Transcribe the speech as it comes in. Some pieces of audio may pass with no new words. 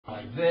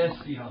like this.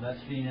 You know, that's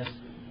Venus.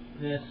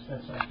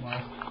 That's like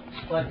Mars.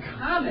 But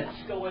comets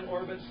go in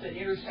orbits that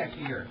intersect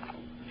the Earth.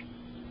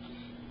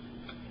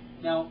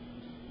 Now,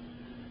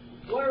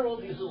 what are all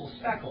these little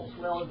speckles?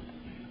 Well,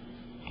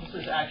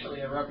 this is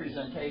actually a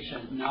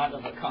representation not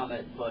of a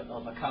comet, but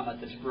of a comet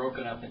that's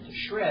broken up into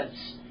shreds.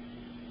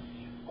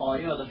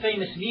 You know, the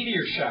famous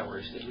meteor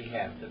showers that we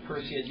have, the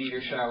Perseid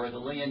meteor shower, the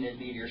Leonid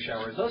meteor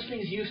showers, those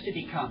things used to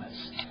be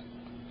comets.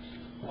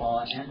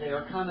 And they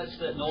are comets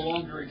that no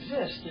longer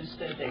exist.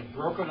 Instead, they've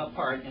broken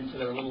apart into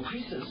their little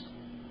pieces.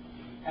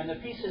 And the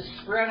pieces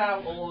spread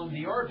out along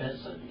the orbit.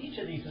 So each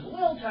of these is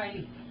little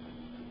tiny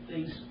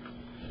things.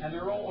 And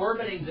they're all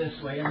orbiting this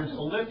way in this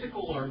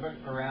elliptical orbit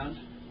around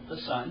the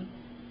Sun.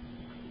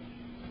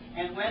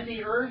 And when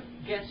the Earth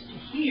gets to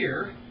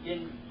here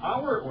in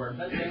our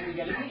orbit, then we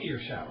get a meteor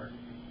shower.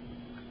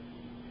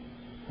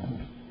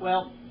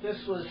 Well, this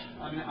was,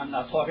 I'm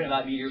not talking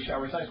about meteor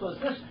showers. I suppose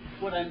this,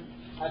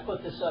 I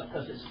put this up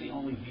because it's the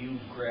only view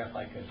graph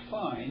I could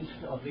find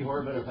of the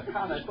orbit of a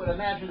comet. But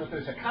imagine if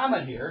there's a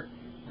comet here,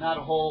 not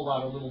a whole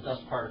lot of little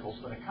dust particles,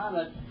 but a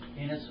comet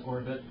in its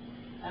orbit.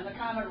 And the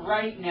comet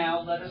right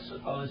now, let us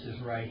suppose,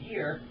 is right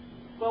here.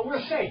 Well,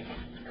 we're safe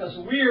because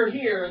we're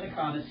here and the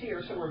comet's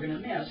here, so we're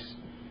going to miss.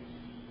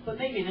 But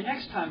maybe the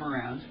next time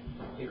around,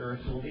 the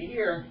Earth will be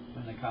here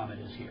when the comet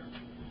is here.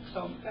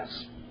 So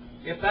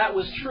if that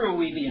was true,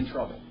 we'd be in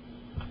trouble.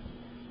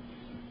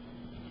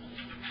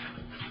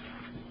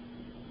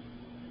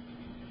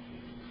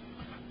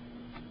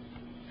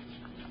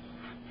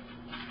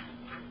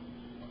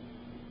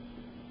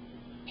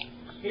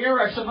 Here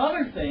are some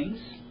other things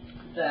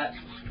that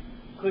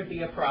could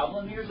be a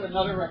problem. Here's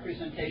another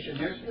representation.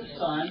 There's the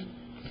Sun.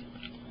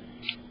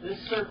 This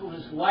circle,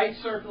 this white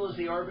circle, is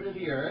the orbit of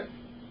the Earth.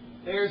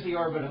 There's the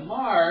orbit of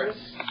Mars.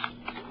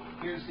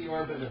 Here's the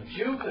orbit of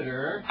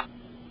Jupiter.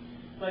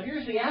 But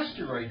here's the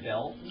asteroid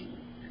belt.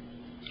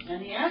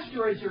 And the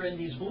asteroids are in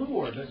these blue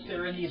orbits.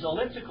 They're in these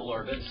elliptical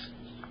orbits.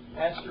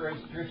 Asteroids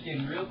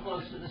drifting real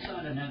close to the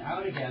Sun and then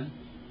out again.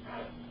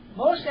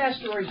 Most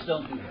asteroids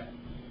don't do that.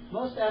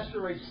 Most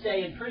asteroids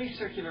stay in pretty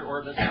circular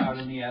orbits out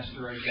in the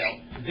asteroid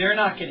belt. They're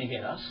not going to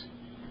hit us.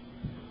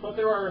 But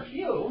there are a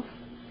few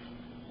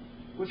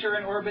which are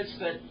in orbits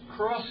that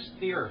cross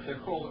the Earth. They're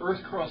called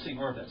Earth-crossing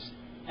orbits.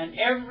 And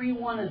every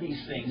one of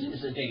these things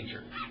is a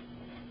danger.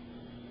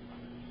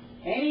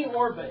 Any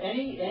orbit,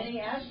 any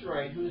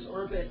asteroid whose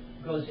orbit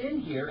goes in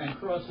here and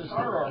crosses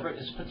our orbit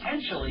is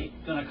potentially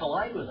going to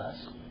collide with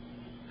us.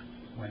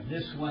 When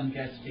this one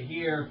gets to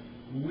here,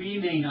 we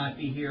may not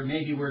be here.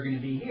 Maybe we're going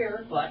to be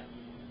here, but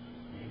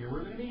maybe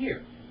we're going to be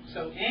here.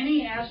 So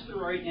any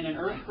asteroid in an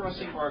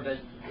Earth-crossing orbit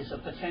is a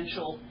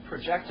potential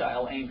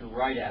projectile aimed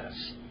right at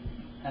us.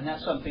 And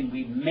that's something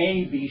we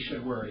maybe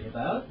should worry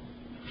about.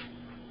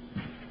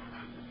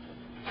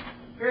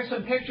 Here's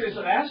some pictures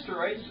of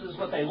asteroids. This is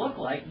what they look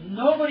like.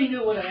 Nobody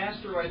knew what an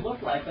asteroid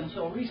looked like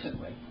until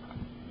recently.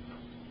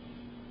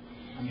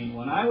 I mean,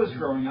 when I was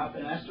growing up,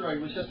 an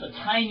asteroid was just a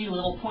tiny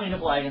little point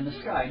of light in the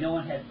sky. No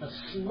one had the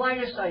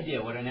slightest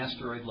idea what an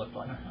asteroid looked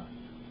like.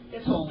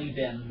 It's only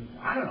been,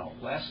 I don't know,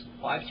 last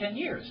 5-10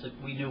 years that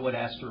we knew what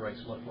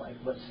asteroids looked like.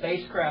 But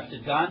spacecraft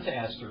had gone to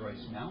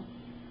asteroids now.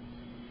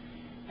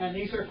 And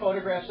these are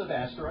photographs of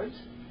asteroids.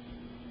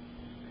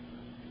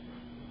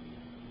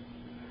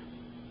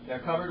 They're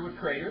covered with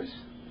craters.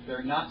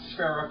 They're not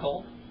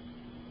spherical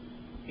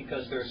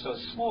because they're so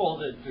small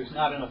that there's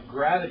not enough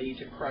gravity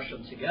to crush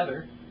them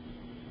together.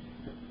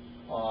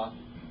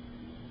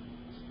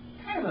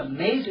 Kind of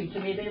amazing to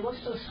me. They look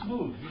so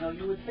smooth. You know,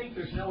 you would think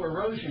there's no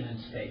erosion in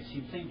space.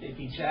 You'd think they'd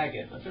be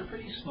jagged, but they're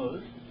pretty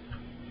smooth.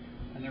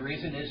 And the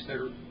reason is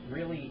there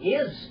really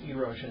is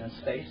erosion in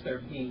space. They're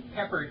being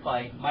peppered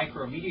by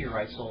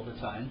micrometeorites all the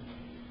time.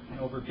 And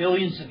over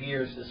billions of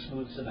years, this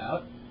smooths them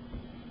out.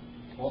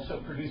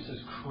 Also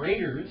produces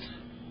craters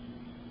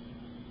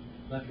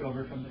left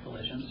over from the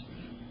collisions.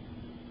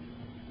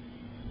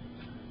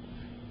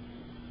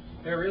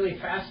 They're really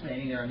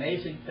fascinating. They're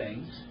amazing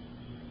things.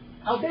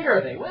 How big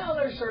are they? Well,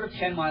 they're sort of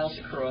 10 miles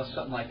across,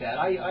 something like that.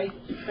 I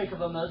think of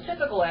them as a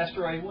typical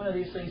asteroid. One of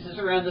these things is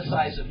around the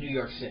size of New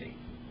York City.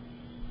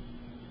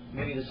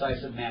 Maybe the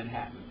size of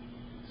Manhattan.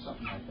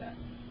 Something like that.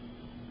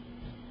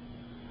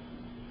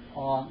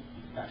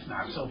 That's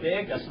not so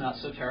big. That's not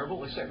so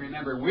terrible. Except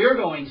remember, we're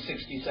going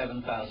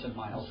 67,000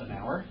 miles an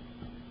hour.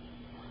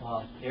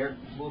 They're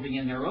moving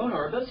in their own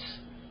orbits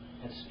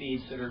at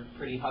speeds that are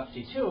pretty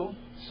hefty too.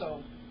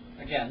 So,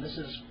 again,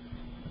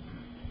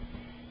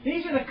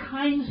 these are the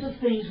kinds of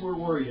things we're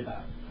worried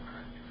about.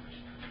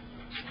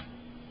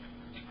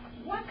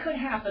 What could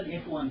happen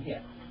if one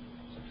hit?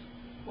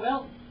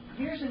 Well,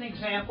 here's an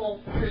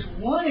example. Here's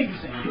one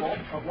example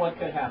of what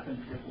could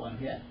happen if one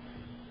hit.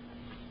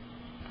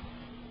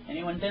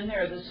 Anyone been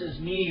there? This is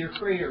Meteor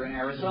Crater in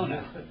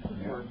Arizona,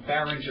 or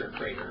Barringer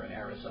Crater in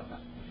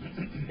Arizona.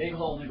 Big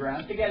hole in the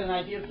ground. To get an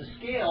idea of the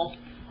scale,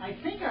 I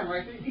think I'm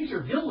right. These are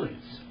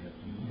buildings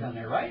down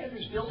there, right?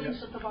 There's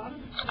buildings at the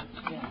bottom?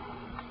 Yeah.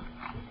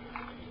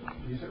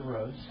 These are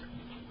roads.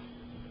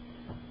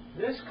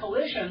 This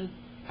collision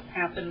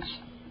happened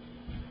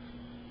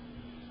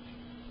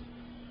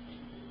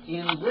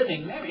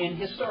in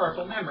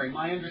historical memory.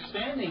 My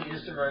understanding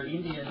is there are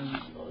Indian,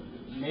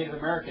 Native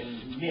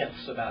American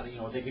myths about,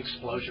 a big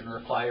explosion or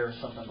a fire or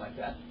something like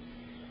that.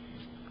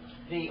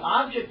 The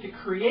object that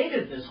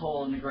created this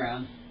hole in the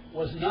ground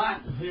was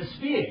not this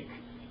big.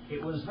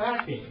 It was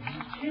that big.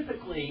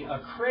 Typically, a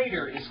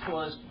crater is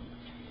caused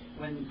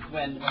when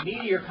a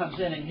meteor comes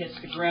in and hits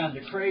the ground.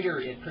 The crater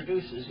it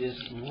produces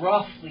is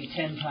roughly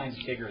 10 times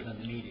bigger than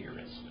the meteor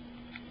is.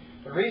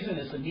 The reason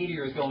is the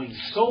meteor is going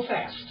so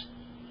fast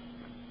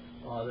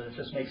that it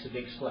just makes a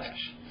big splash.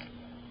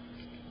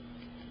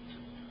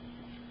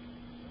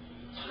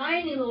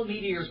 Tiny little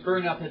meteors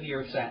burn up in the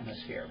Earth's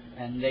atmosphere,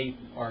 and they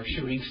are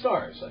shooting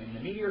stars. I mean,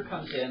 the meteor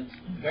comes in,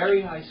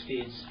 very high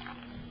speeds.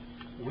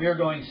 We're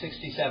going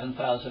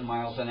 67,000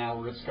 miles an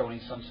hour. It's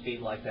going some speed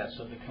like that.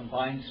 So the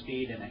combined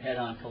speed in a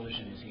head-on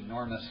collision is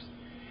enormous.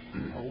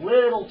 A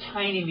little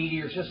tiny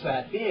meteor just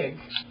that big,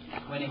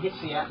 when it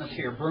hits the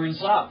atmosphere,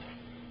 burns up.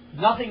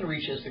 Nothing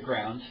reaches the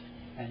ground,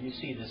 and you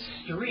see this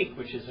streak,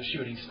 which is a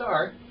shooting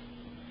star.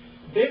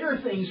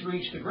 Bigger things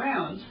reach the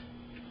ground.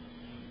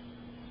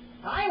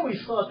 I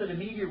always thought that a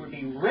meteor would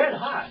be red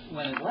hot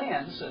when it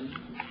lands, and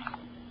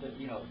that,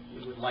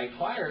 it would light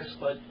fires,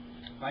 but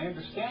I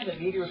understand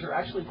that meteors are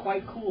actually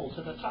quite cool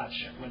to the touch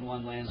when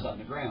one lands on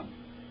the ground.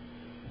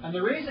 And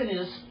the reason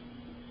is,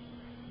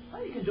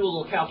 well, you can do a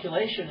little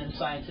calculation, and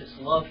scientists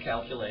love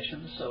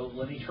calculations, so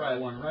let me try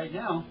one right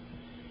now.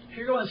 If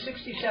you're going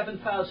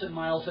 67,000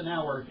 miles an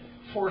hour,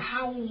 for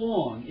how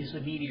long is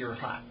the meteor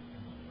hot?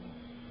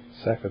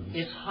 Seconds.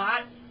 It's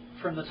hot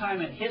from the time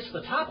it hits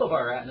the top of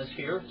our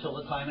atmosphere till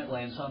the time it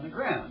lands on the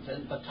ground.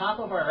 And the top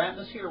of our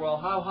atmosphere, well,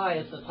 how high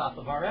is the top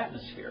of our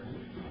atmosphere?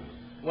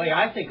 The way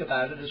I think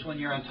about it is when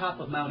you're on top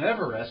of Mount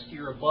Everest,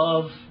 you're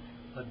above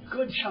a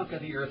good chunk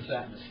of the Earth's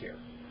atmosphere.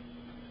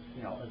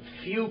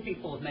 A few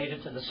people have made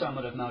it to the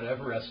summit of Mount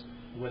Everest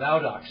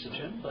without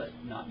oxygen, but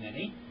not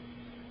many.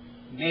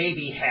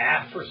 Maybe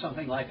half or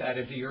something like that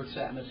of the Earth's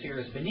atmosphere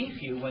is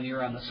beneath you when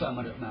you're on the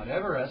summit of Mount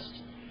Everest.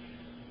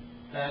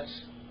 That's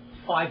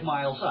 5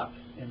 miles up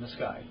in the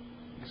sky.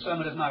 The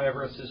summit of Mount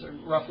Everest is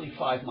roughly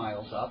 5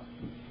 miles up.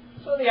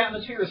 So the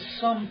atmosphere is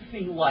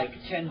something like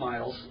 10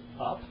 miles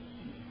up.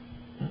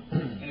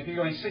 And if you're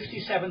going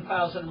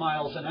 67,000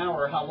 miles an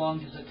hour, how long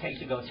does it take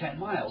to go 10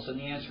 miles? And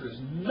the answer is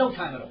no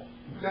time at all.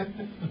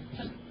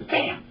 Just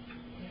bam!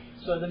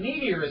 So the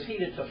meteor is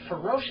heated to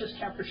ferocious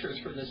temperatures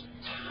for this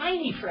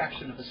tiny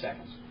fraction of a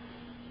second.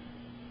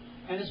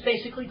 And it's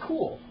basically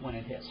cool when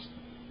it hits.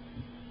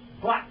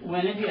 But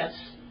when it hits,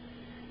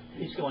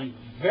 it's going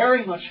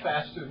very much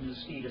faster than the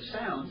speed of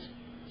sound,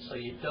 so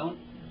you don't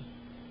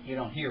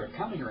hear it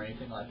coming or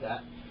anything like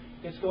that.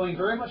 It's going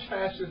very much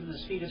faster than the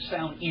speed of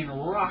sound in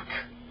rock.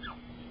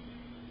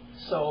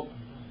 So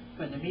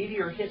when the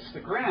meteor hits the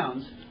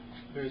ground,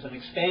 there's an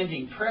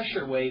expanding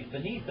pressure wave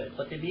beneath it,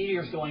 but the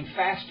meteor is going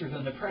faster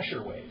than the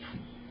pressure wave.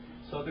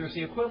 So there's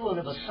the equivalent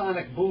of a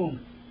sonic boom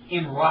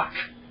in rock.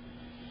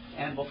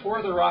 And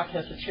before the rock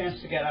has a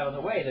chance to get out of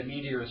the way, the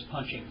meteor is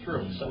punching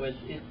through. So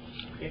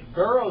it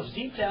burrows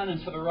deep down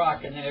into the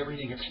rock, and then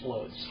everything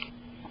explodes.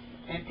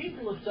 And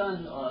people have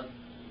done,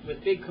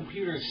 with big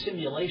computers,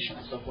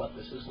 simulations of what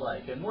this is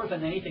like. And more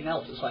than anything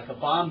else, it's like a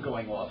bomb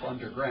going off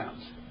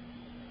underground.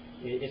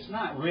 It's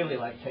not really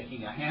like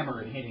taking a hammer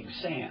and hitting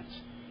sand.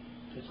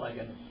 It's like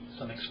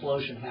some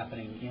explosion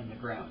happening in the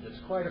ground. It's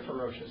quite a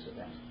ferocious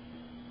event.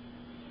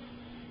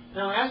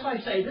 Now, as I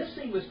say, this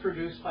thing was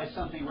produced by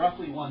something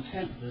roughly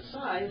 1/10 the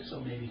size,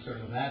 so maybe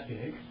sort of that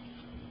big.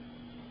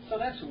 So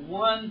that's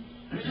one.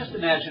 Just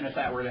imagine if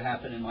that were to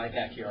happen in my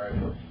backyard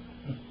or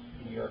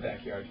in your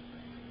backyard.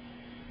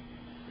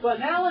 But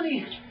now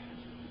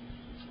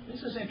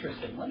this is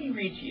interesting. Let me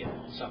read to you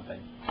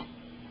something.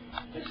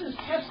 This is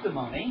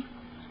testimony.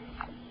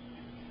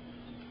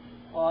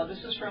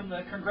 This is from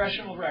the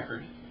Congressional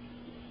Record.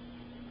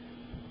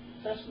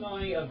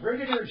 Testimony of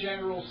Brigadier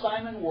General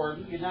Simon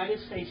Worden, United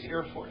States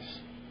Air Force,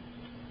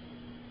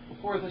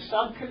 before the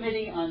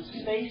Subcommittee on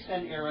Space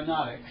and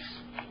Aeronautics,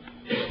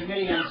 the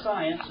Committee on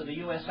Science of the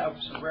U.S.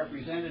 House of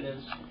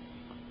Representatives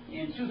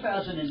in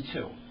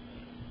 2002.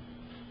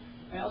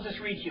 And I'll just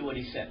read to you what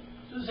he said.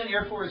 This is an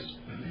Air Force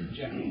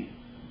general.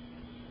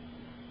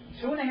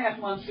 2.5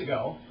 months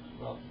ago,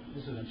 well,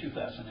 this is in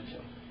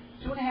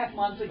 2002. 2.5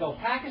 months ago,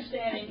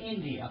 Pakistan and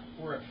India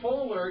were at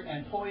full alert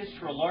and poised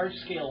for a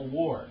large-scale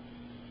war.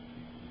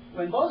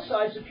 When both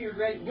sides appeared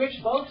ready,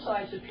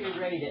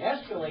 to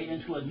escalate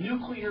into a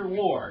nuclear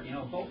war.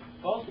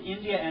 Both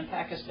India and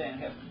Pakistan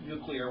have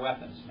nuclear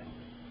weapons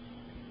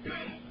now.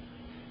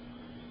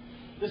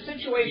 The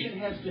situation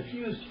has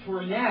diffused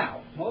for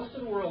now. Most of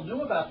the world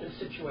knew about this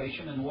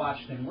situation and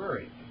watched and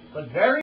worried. But very